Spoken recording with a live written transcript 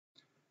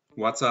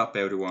What's up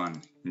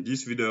everyone? In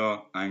this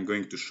video I'm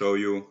going to show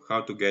you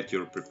how to get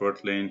your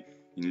preferred lane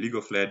in League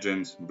of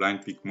Legends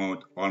blind pick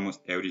mode almost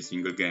every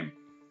single game.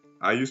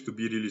 I used to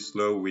be really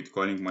slow with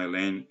calling my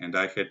lane and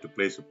I had to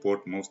play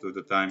support most of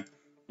the time,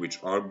 which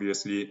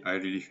obviously I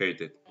really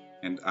hated.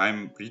 And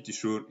I'm pretty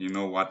sure you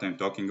know what I'm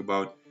talking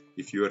about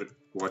if you are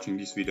watching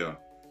this video.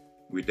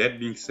 With that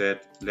being said,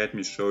 let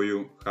me show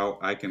you how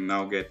I can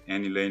now get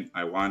any lane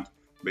I want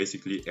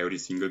basically every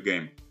single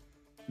game.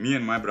 Me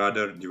and my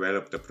brother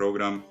developed a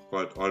program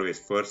called Always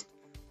First,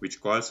 which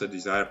calls a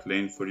desired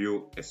lane for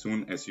you as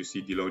soon as you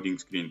see the loading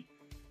screen.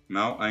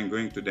 Now I'm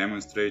going to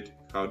demonstrate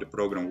how the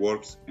program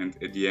works, and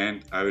at the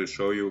end I will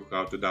show you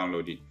how to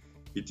download it.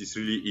 It is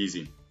really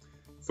easy.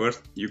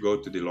 First you go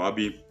to the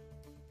lobby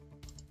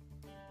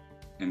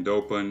and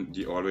open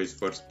the Always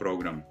First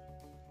program.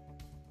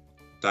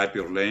 Type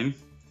your lane,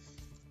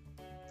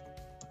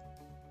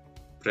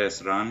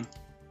 press run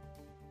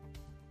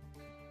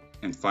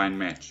and find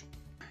match.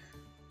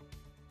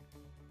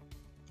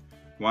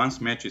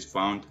 Once match is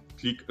found,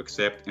 click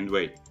accept and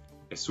wait.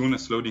 As soon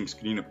as loading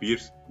screen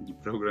appears, the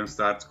program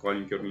starts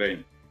calling your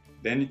lane.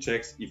 Then it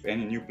checks if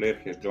any new player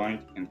has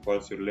joined and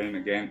calls your lane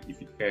again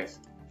if it has.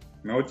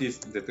 Notice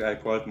that I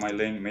called my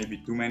lane maybe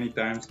too many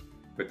times,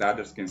 but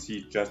others can see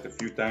it just a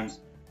few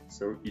times,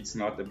 so it's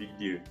not a big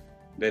deal.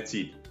 That's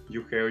it,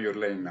 you have your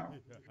lane now.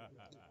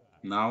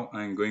 Now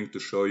I'm going to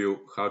show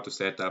you how to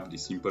set up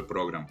this simple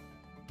program.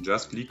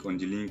 Just click on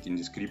the link in the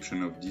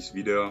description of this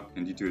video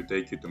and it will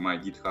take you to my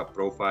GitHub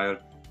profile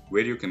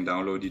where you can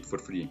download it for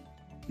free.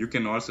 You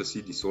can also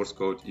see the source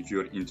code if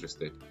you are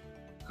interested.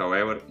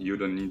 However, you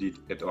don't need it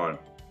at all.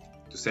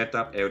 To set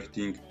up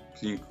everything,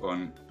 click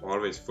on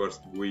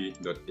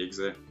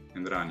alwaysfirstgui.exe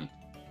and run it.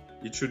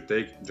 It should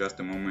take just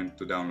a moment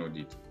to download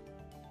it.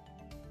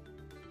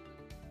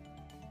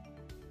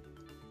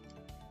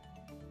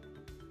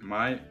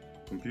 My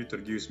computer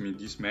gives me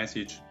this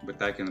message, but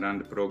I can run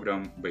the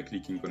program by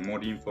clicking on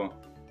more info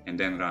and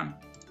then run.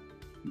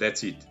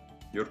 That's it.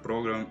 Your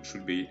program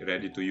should be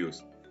ready to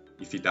use.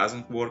 If it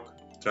doesn't work,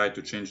 try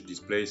to change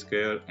display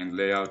scale and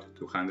layout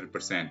to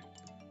 100%.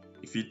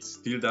 If it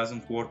still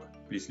doesn't work,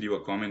 please leave a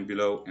comment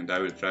below and I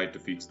will try to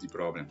fix the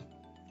problem.